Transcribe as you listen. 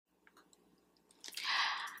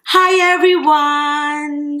Hi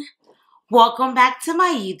everyone! Welcome back to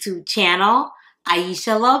my YouTube channel,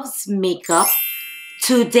 Aisha Loves Makeup.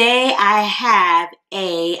 Today I have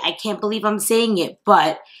I can't believe I'm saying it,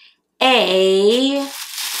 but a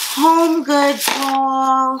Homegoods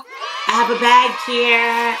haul. I have a bag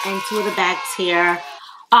here and two of the bags here.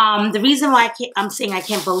 The reason why I'm saying I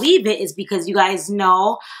can't believe it is because you guys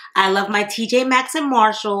know I love my TJ Maxx and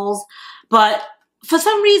Marshalls, but for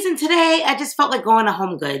some reason today I just felt like going to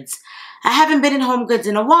Homegoods. I haven't been in Homegoods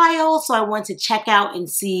in a while, so I wanted to check out and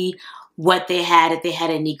see what they had, if they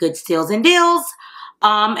had any good steals and deals.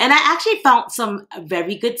 And I actually found some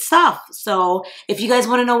very good stuff. So if you guys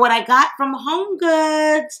want to know what I got from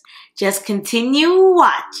Homegoods, just continue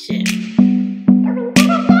watching.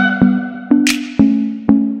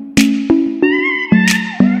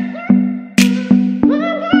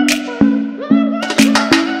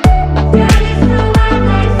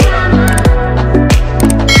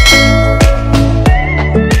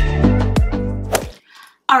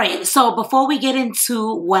 Alright, so before we get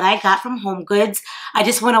into what I got from Homegoods, I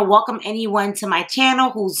just want to welcome anyone to my channel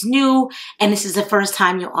who's new and this is the first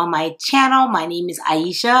time you're on my channel. My name is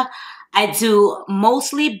Aisha. I do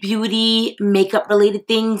mostly beauty, makeup related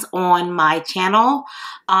things on my channel.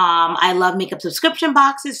 I love makeup subscription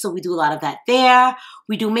boxes, so we do a lot of that there.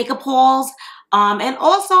 We do makeup hauls. And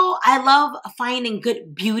also, I love finding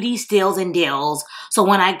good beauty steals and deals. So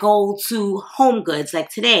when I go to Homegoods, like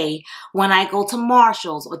today, when I go to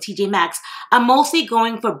Marshalls or TJ Maxx, I'm mostly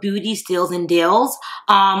going for beauty steals and deals,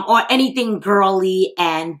 or anything girly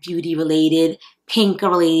and beauty related, pink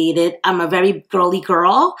related. I'm a very girly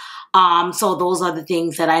girl. So those are the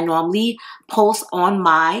things that I normally post on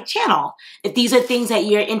my channel. If these are things that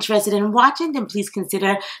you're interested in watching, then please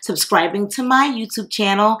consider subscribing to my YouTube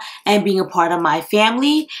channel and being a part of my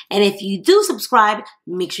family. And if you do subscribe,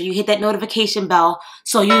 make sure you hit that notification bell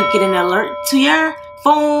so you get an alert to your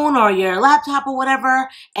phone or your laptop or whatever,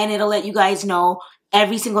 and it'll let you guys know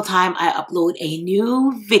every single time I upload a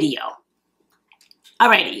new video.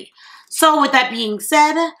 Alrighty, so with that being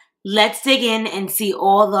said, let's dig in and see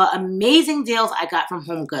all the amazing deals I got from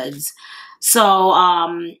Homegoods. So,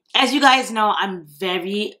 as you guys know, I'm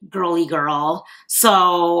very girly girl.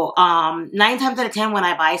 So, 9 times out of 10 when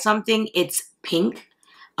I buy something, it's pink.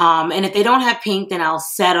 And if they don't have pink, then I'll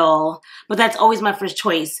settle. But that's always my first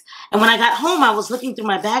choice. And when I got home, I was looking through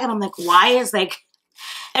my bag and I'm like, why is like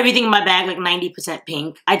everything in my bag like 90%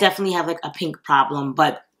 pink? I definitely have like a pink problem,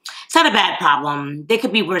 but it's not a bad problem. There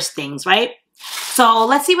could be worse things, right? So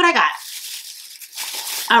let's see what I got.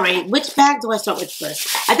 All right, which bag do I start with first?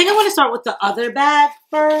 I think I want to start with the other bag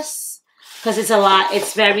first because it's a lot.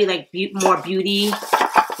 It's very like more beauty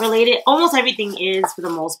related. Almost everything is for the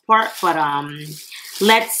most part, but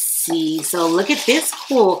let's see. So look at this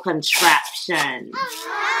cool contraption.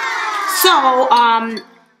 So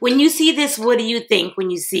when you see this, what do you think when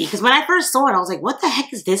you see? Because when I first saw it, I was like, what the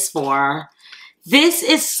heck is this for? This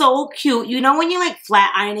is so cute. You know when you're like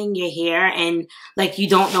flat ironing your hair and like you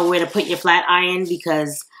don't know where to put your flat iron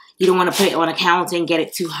because you don't want to put it on a counter and get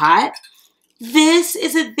it too hot? This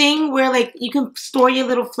is a thing where like you can store your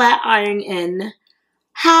little flat iron in.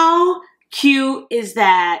 How cute is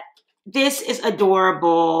that? This is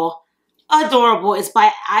adorable. Adorable. It's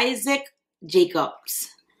by Isaac Jacobs.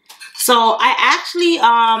 So I actually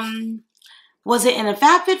was it in a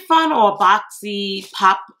FabFitFun or Boxy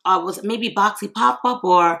Pop? Was it maybe Boxy Pop-Up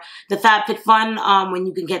or the FabFitFun when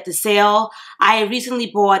you can get the sale? I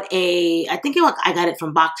recently bought I think I got it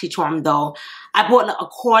from BoxyCharm though. I bought a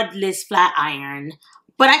cordless flat iron,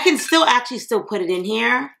 but I can still put it in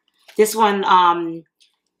here. This one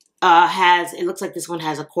it looks like this one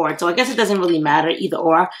has a cord, so I guess it doesn't really matter either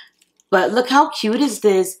or. But look how cute is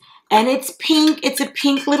this? And it's pink. It's a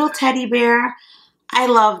pink little teddy bear. I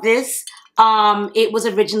love this. It was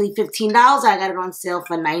originally $15. I got it on sale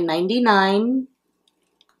for $9.99.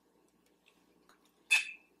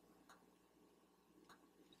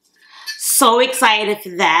 So excited for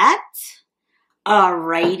that.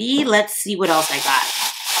 Alrighty, let's see what else I got.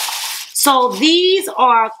 So these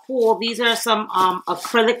are cool. These are some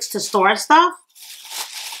acrylics to store stuff.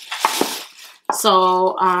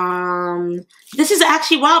 So this is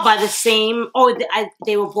actually by the same. Oh,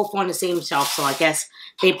 they were both on the same shelf, so I guess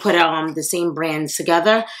they put the same brands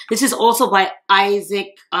together. This is also by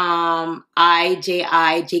Isaac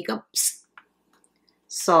I.J.I. Jacobs.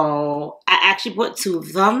 So I actually bought 2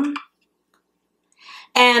 of them,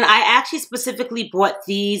 and I actually specifically bought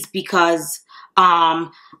these because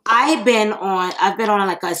I've been on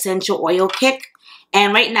like an essential oil kick,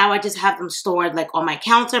 and right now I just have them stored like on my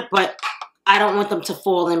counter, but I don't want them to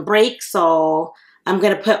fall and break, so I'm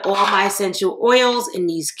going to put all my essential oils in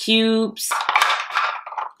these cubes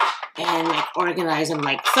and like organize them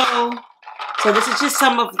like so. So this is just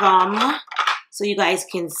some of them so you guys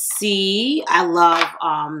can see. I love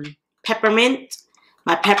peppermint.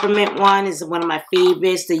 My peppermint one is one of my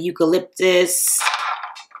favorites. The eucalyptus.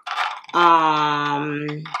 What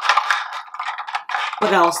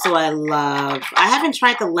else do I love? I haven't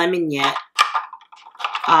tried the lemon yet.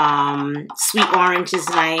 Sweet orange is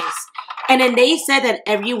nice. And then they said that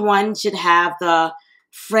everyone should have the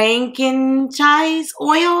frankincense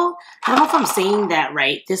oil. I don't know if I'm saying that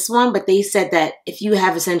right, this one, but they said that if you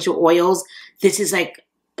have essential oils, this is like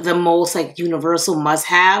the most like universal must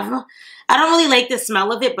have. I don't really like the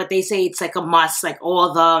smell of it, but they say it's like a must, like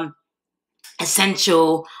all the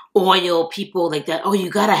essential oil people like that. Oh, you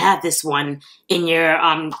gotta have this one in your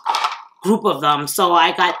group of them. So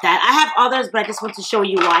I got that. I have others, but I just want to show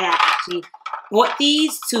you why I actually bought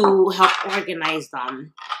these to help organize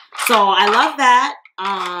them. So I love that.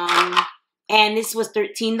 And this was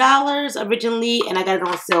 $13 originally, and I got it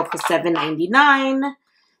on sale for $7.99.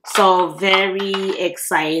 So very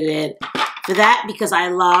excited for that because I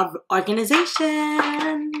love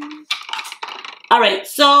organization. All right,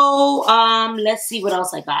 so let's see what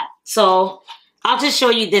else I got. So I'll just show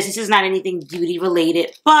you this. This is not anything beauty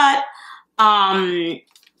related, but I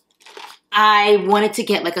wanted to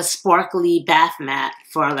get like a sparkly bath mat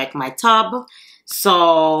for like my tub.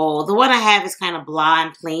 So the one I have is kind of blah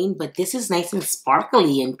and plain, but this is nice and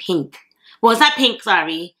sparkly and pink. Well, it's not pink,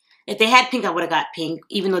 sorry. If they had pink, I would have got pink,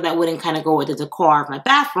 even though that wouldn't kind of go with the decor of my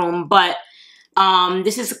bathroom. But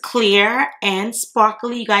this is clear and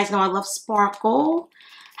sparkly. You guys know I love sparkle.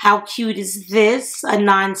 How cute is this? A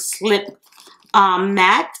non-slip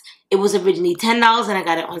mat. It was originally $10 and I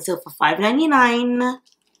got it on sale for $5.99.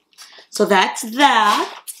 So that's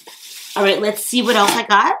that. All right, let's see what else I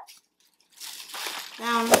got.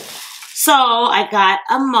 So I got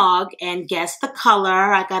a mug, and guess the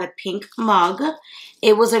color. I got a pink mug.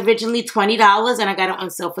 It was originally $20 and I got it on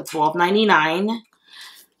sale for $12.99.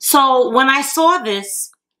 So when I saw this,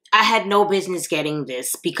 I had no business getting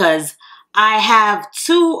this because I have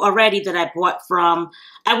two already that I bought from,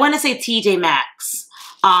 I want to say TJ Maxx.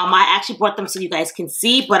 I actually bought them so you guys can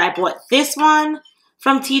see, but I bought this one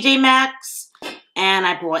from TJ Maxx and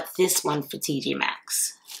I bought this one for TJ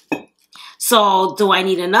Maxx. So do I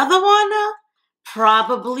need another one?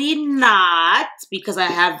 Probably not, because I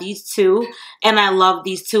have these two and I love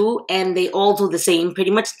these two and they all do the same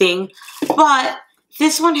pretty much thing. But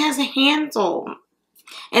this one has a handle.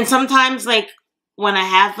 And sometimes like when I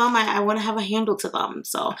have them, I want to have a handle to them.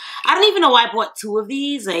 So I don't even know why I bought two of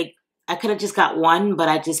these. Like I could have just got one, but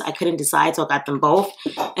I couldn't decide, so I got them both.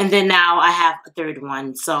 And then now I have a third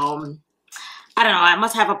one. So I don't know. I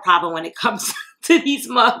must have a problem when it comes to these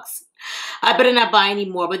mugs. I better not buy any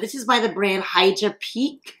more. But this is by the brand Hydra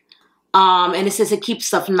Peak. And it says it keeps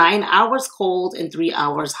stuff 9 hours cold and 3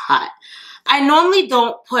 hours hot. I normally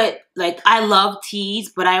don't put, like, I love teas,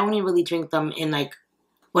 but I only really drink them in, like,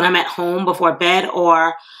 when I'm at home before bed,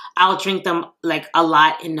 or I'll drink them, like, a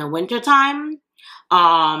lot in the wintertime.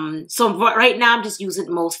 So right now I'm just using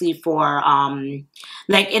it mostly for,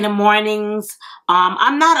 like, in the mornings.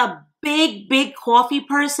 I'm not a big coffee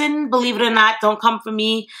person, believe it or not. Don't come for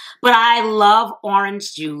me, but I love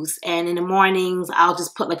orange juice, and in the mornings I'll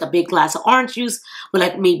just put like a big glass of orange juice with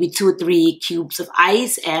like maybe 2 or 3 cubes of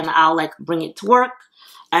ice, and I'll like bring it to work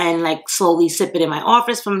and like slowly sip it in my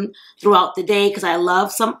office from throughout the day because I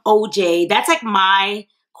love some OJ. That's like my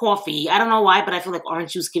coffee. I don't know why, but I feel like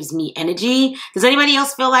orange juice gives me energy. Does anybody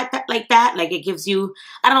else feel like that? Like it gives you,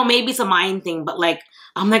 I don't know, maybe it's a mind thing, but like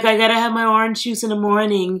I'm like, I gotta have my orange juice in the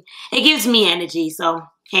morning. It gives me energy. So,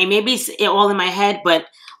 hey, maybe it's all in my head, but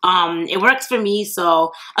it works for me.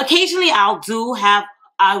 So occasionally I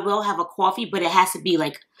will have a coffee, but it has to be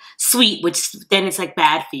like sweet, which then it's like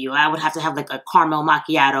bad for you. I would have to have like a caramel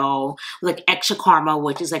macchiato, like extra caramel,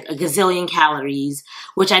 which is like a gazillion calories,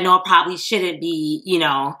 which I know I probably shouldn't be, you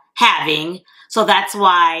know, having. So that's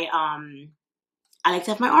why I like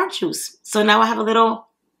to have my orange juice. So now I have a little,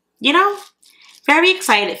 you know, very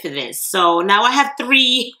excited for this. So now I have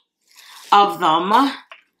 3 of them,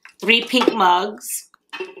 3 pink mugs.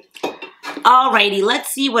 Alrighty, let's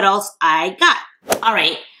see what else I got.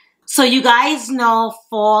 Alright, so you guys know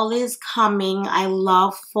fall is coming. I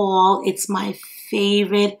love fall. It's my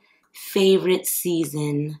favorite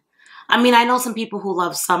season. I mean, I know some people who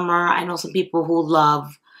love summer. I know some people who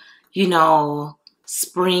love, you know,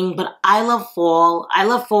 spring, but I love fall. I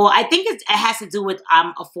love fall. I think it has to do with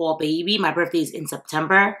I'm a fall baby. My birthday is in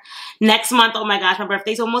September. Next month, oh my gosh, my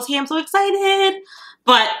birthday's almost here. I'm so excited.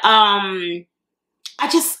 But I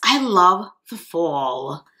love the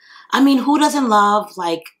fall. I mean, who doesn't love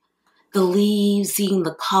like the leaves, seeing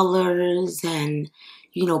the colors, and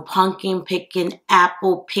you know, pumpkin picking,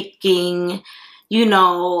 apple picking, you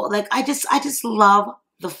know, like I just love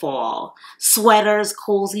the fall. Sweaters,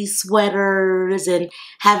 cozy sweaters, and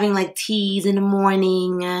having like teas in the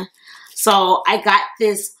morning. So I got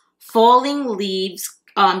this falling leaves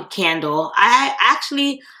candle. I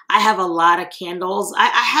have a lot of candles. I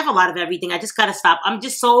have a lot of everything. I just gotta stop. I'm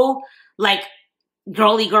just so like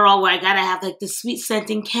girly girl where I gotta have like the sweet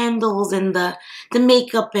scenting candles and the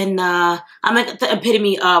makeup, and I'm like the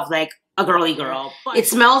epitome of like a girly girl. It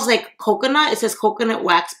smells like coconut. It says coconut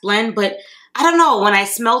wax blend, but I don't know, when I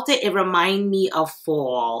smelt it, it reminded me of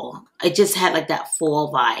fall. It just had like that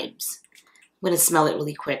fall vibes. I'm gonna smell it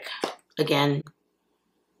really quick again.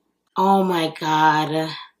 Oh my god.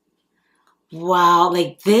 Wow,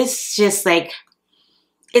 like this just like,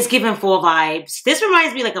 it's giving fall vibes. This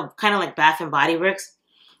reminds me like of kind of like Bath and Body Works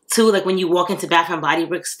too. Like when you walk into Bath and Body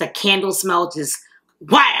Works, the candle smell just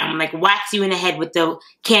wham, like whacks you in the head with the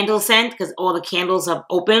candle scent because all the candles are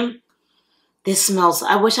open. This smells,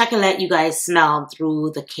 I wish I could let you guys smell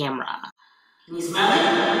through the camera. Can you smell it?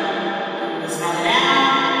 Can you smell it now?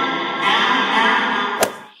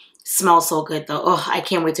 Smells so good though. Oh, I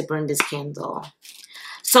can't wait to burn this candle.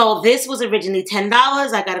 So this was originally $10.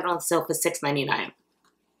 I got it on sale for $6.99.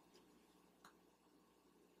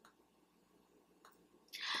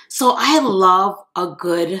 So I love a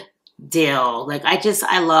good deal. Like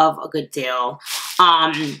I love a good deal.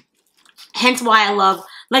 Hence why I love,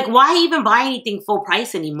 like, why even buy anything full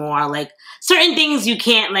price anymore? Like certain things you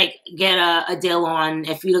can't like get a deal on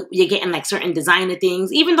if you're getting like certain designer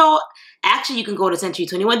things. Even though actually you can go to Century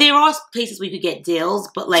 21. There are places where you could get deals,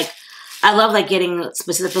 but like I love like getting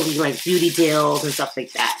specifically like beauty deals and stuff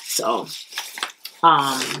like that. So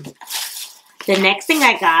the next thing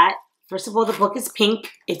I got, first of all, the book is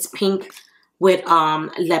pink. It's pink with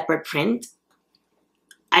leopard print.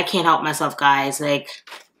 I can't help myself, guys. Like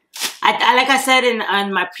like I said in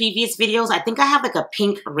my previous videos, I think I have like a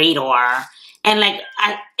pink radar, and like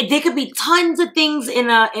there could be tons of things in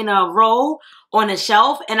a row on a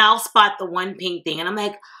shelf, and I'll spot the one pink thing, and I'm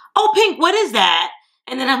like, oh, pink, what is that?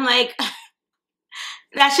 And then I'm like,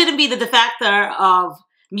 that shouldn't be the defactor of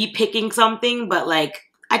me picking something, but like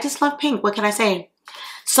I just love pink. What can I say?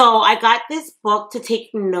 So I got this book to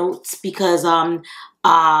take notes because throughout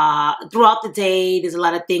the day, there's a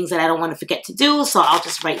lot of things that I don't want to forget to do. So I'll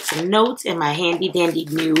just write some notes in my handy dandy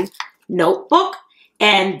new notebook.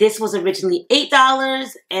 And this was originally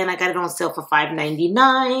 $8 and I got it on sale for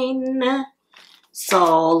 $5.99.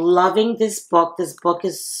 So loving this book. This book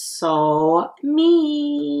is so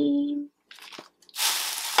me.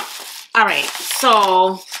 All right,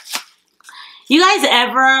 so you guys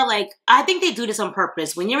ever, like, I think they do this on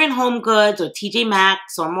purpose. When you're in HomeGoods or TJ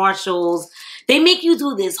Maxx or Marshalls, they make you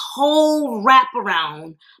do this whole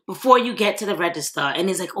wraparound before you get to the register. And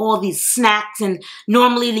there's like all these snacks, and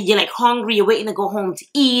normally you're like hungry, you're waiting to go home to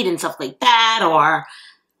eat and stuff like that. Or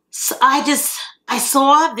so I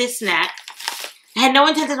saw this snack. I had no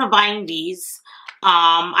intention of buying these.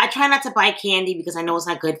 I try not to buy candy because I know it's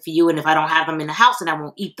not good for you, and if I don't have them in the house, then I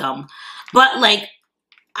won't eat them. But like,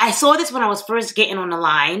 I saw this when I was first getting on the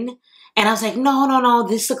line, and I was like, no,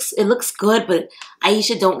 it looks good, but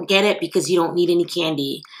Aisha, don't get it because you don't need any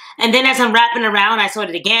candy. And then as I'm wrapping around, I saw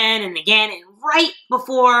it again and again, and right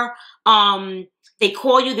before they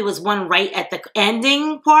call you, there was one right at the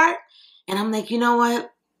ending part, and I'm like, you know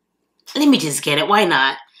what? Let me just get it. Why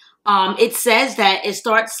not? It says that it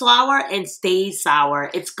starts sour and stays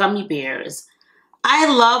sour. It's gummy bears. I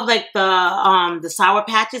love like the Sour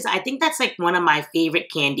Patches. I think that's like one of my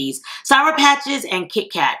favorite candies. Sour Patches and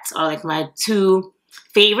Kit Kats are like my two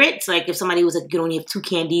favorites. Like if somebody was like, you only have two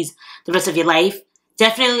candies the rest of your life,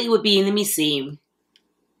 definitely would be, let me see.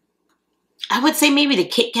 I would say maybe the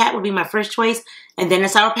Kit Kat would be my first choice, and then the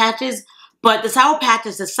Sour Patches. But the Sour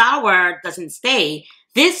Patches, the sour doesn't stay.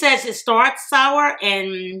 This says it starts sour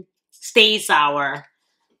and stays sour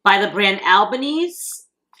by the brand Albanese.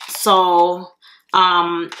 So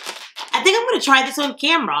I think I'm going to try this on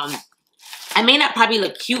camera. I may not probably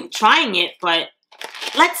look cute trying it, but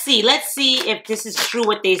let's see. Let's see if this is true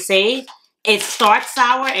what they say. It starts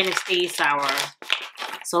sour and it stays sour.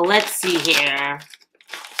 So let's see here.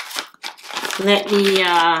 Let me,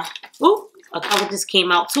 ooh, a color just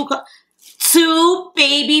came out. Two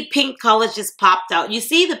baby pink colors just popped out. You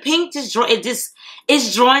see the pink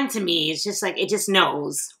it's drawn to me. It's just like, it just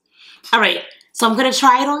knows. All right. So I'm going to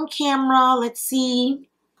try it on camera. Let's see.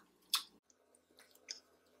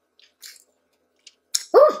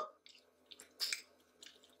 Ooh.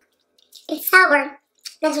 It's sour.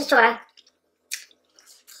 That's for sure.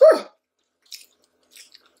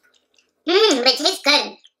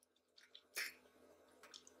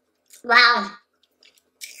 Wow.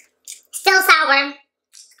 Still sour.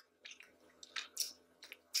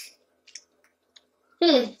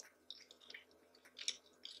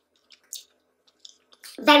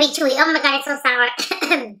 Very chewy. Oh my god, it's so sour.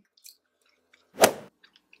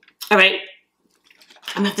 Alright.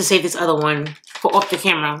 I'm gonna have to save this other one for off the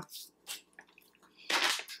camera.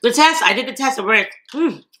 The test, I did the test of Rick.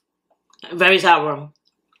 Very sour.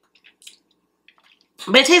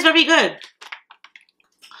 But it tastes very good.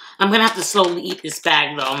 I'm gonna have to slowly eat this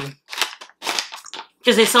bag though.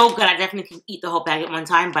 Because it's so good, I definitely can eat the whole bag at one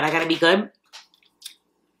time, but I gotta be good.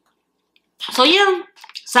 So yeah,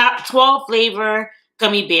 12 flavor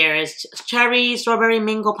gummy bears. Cherry, strawberry,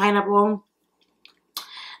 mango, pineapple,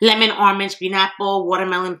 lemon, orange, green apple,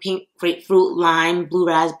 watermelon, pink, grapefruit, lime, blue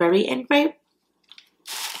raspberry, and grape.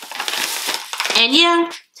 And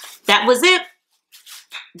yeah, that was it.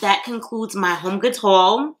 That concludes my HomeGoods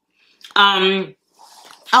haul.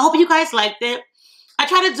 I hope you guys liked it. I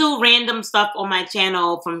try to do random stuff on my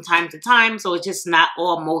channel from time to time, so it's just not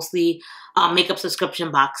all mostly makeup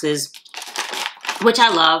subscription boxes, which I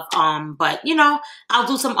love. But you know, I'll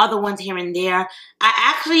do some other ones here and there. I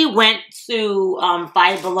actually went to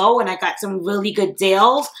Five Below and I got some really good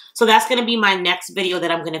deals, so that's gonna be my next video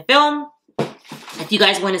that I'm gonna film. If you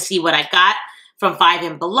guys want to see what I got from Five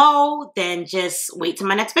and Below, then just wait till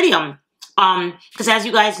my next video. Because as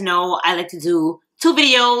you guys know, I like to do 2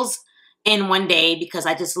 videos in one day because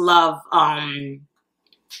I just love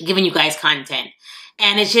giving you guys content.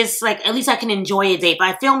 And it's just like, at least I can enjoy a day. If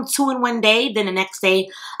I film 2 in one day, then the next day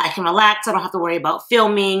I can relax. I don't have to worry about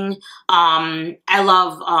filming. I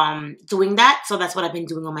love doing that. So that's what I've been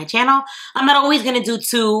doing on my channel. I'm not always going to do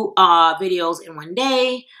 2 videos in one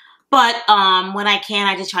day. But when I can,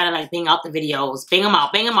 I just try to like bang out the videos. Bang them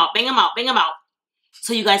out, bang them out, bang them out, bang them out.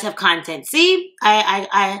 So you guys have content. See,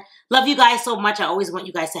 I love you guys so much. I always want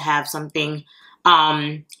you guys to have something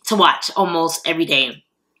to watch almost every day.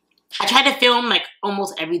 I try to film like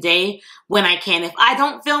almost every day when I can. If I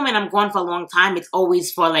don't film and I'm gone for a long time, it's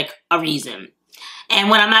always for like a reason. And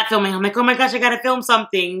when I'm not filming, I'm like, oh my gosh, I gotta film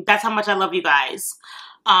something. That's how much I love you guys.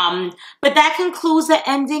 But that concludes the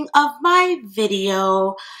ending of my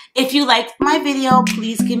video. If you liked my video,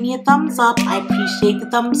 please give me a thumbs up. I appreciate the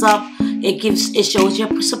thumbs up. It shows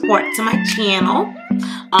your support to my channel.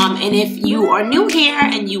 And if you are new here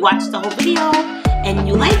and you watched the whole video and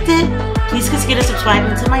you liked it, please consider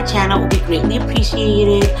subscribing to my channel. It will be greatly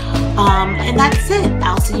appreciated. And that's it.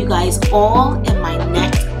 I'll see you guys all in my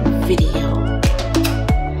next video.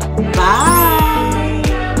 Bye.